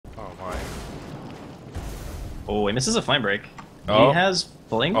Oh, he misses a flame break. Oh. He has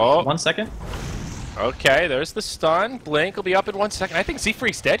blink. Oh. 1 second. Okay, there's the stun. Blink will be up in 1 second. I think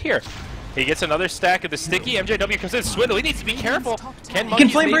Z-Freak's dead here. He gets another stack of the sticky. MJW comes in. Swindle, he needs to be careful. Can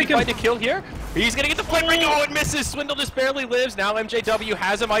Monkeys flame maybe break him. find a kill here? He's gonna get the flame break. Oh, it misses. Swindle just barely lives. Now MJW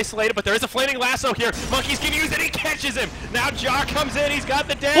has him isolated, but there is a flaming lasso here. Monkeys can use it. He catches him. Now Jar comes in. He's got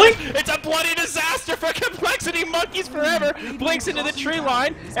the damage. It's a bloody disaster for Complexity. Monkeys forever. Blinks into the tree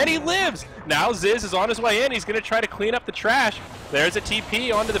line, and he lives. Now Ziz is on his way in. He's gonna try to clean up the trash. There's a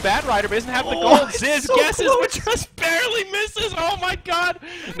TP onto the Batrider, but doesn't have the gold. Ziz so guesses, close. but just barely misses. Oh my god.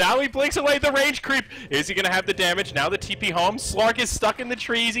 Now he blinks away the range creep. Is he gonna have the damage? Now the TP home. Slark is stuck in the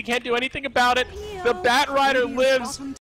trees. He can't do anything about it. The Batrider lives.